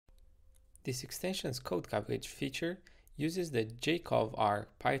This extension's code coverage feature uses the jcov-r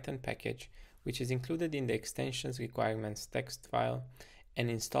Python package, which is included in the extension's requirements text file and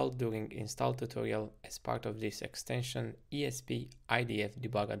installed during install tutorial as part of this extension ESP-IDF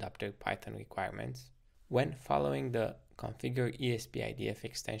debug adapter Python requirements when following the configure ESP-IDF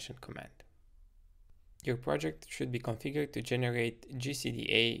extension command. Your project should be configured to generate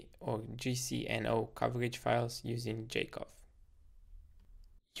GCDA or GCNO coverage files using jcov.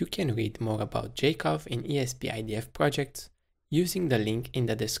 You can read more about jcov in ESP-IDF projects using the link in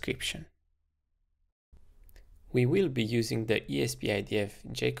the description. We will be using the ESP-IDF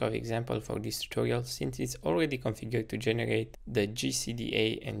jcov example for this tutorial since it's already configured to generate the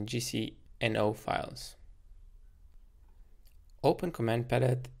GCDA and GCNO files. Open command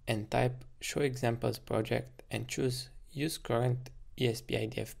palette and type show examples project and choose use current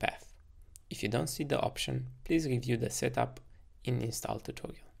ESP-IDF path. If you don't see the option, please review the setup in install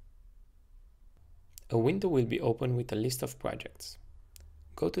tutorial. A window will be open with a list of projects.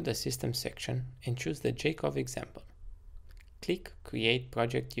 Go to the System section and choose the jcov example. Click Create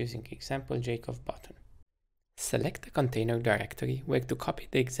Project using Example jcov button. Select the container directory where to copy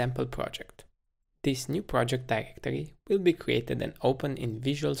the example project. This new project directory will be created and open in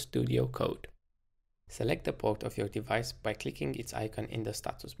Visual Studio Code. Select the port of your device by clicking its icon in the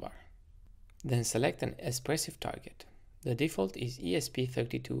status bar. Then select an Espressif target. The default is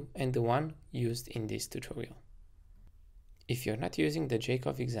ESP32 and the one used in this tutorial. If you're not using the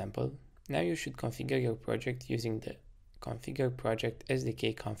jcov example, now you should configure your project using the configure project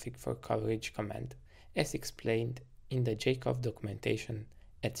SDK config for coverage command as explained in the jcov documentation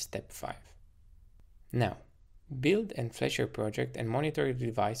at step 5. Now, build and flash your project and monitor your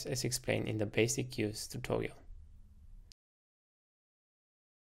device as explained in the basic use tutorial.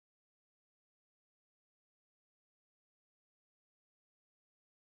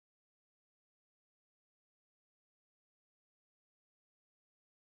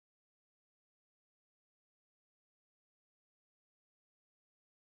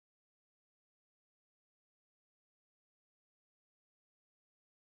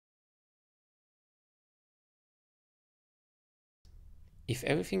 If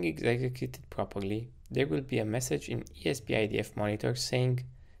everything is executed properly, there will be a message in ESP-IDF monitor saying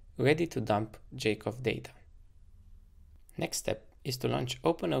ready to dump jcov data. Next step is to launch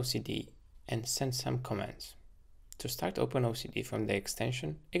OpenOCD and send some commands. To start OpenOCD from the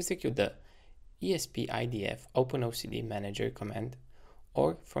extension, execute the ESP-IDF OpenOCD Manager command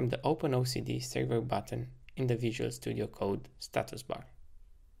or from the OpenOCD server button in the Visual Studio Code status bar.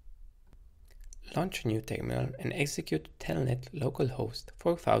 Launch a new terminal and execute telnet localhost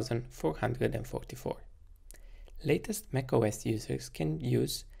 4444. Latest macOS users can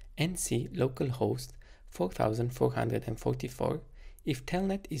use nc localhost 4444 if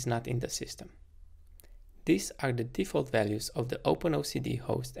telnet is not in the system. These are the default values of the OpenOCD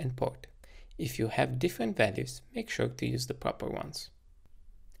host and port. If you have different values, make sure to use the proper ones.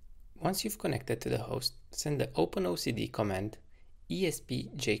 Once you've connected to the host, send the OpenOCD command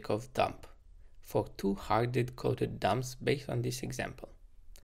esp-jcov dump for 2 hard-coded dumps based on this example.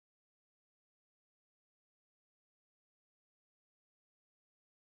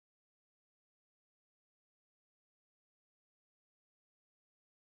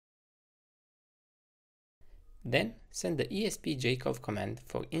 Then send the esp-jcov command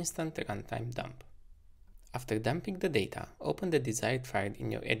for instant runtime dump. After dumping the data, open the desired file in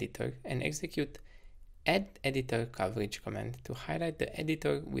your editor and execute add editor coverage command to highlight the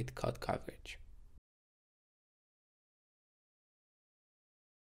editor with code coverage.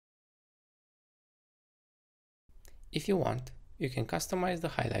 If you want, you can customize the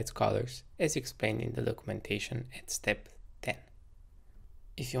highlights colors as explained in the documentation at step 10.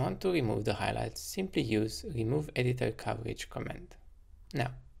 If you want to remove the highlights, simply use remove editor coverage command.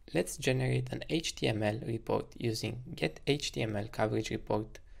 Now, let's generate an HTML report using get HTML coverage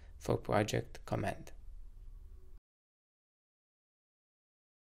report for project command.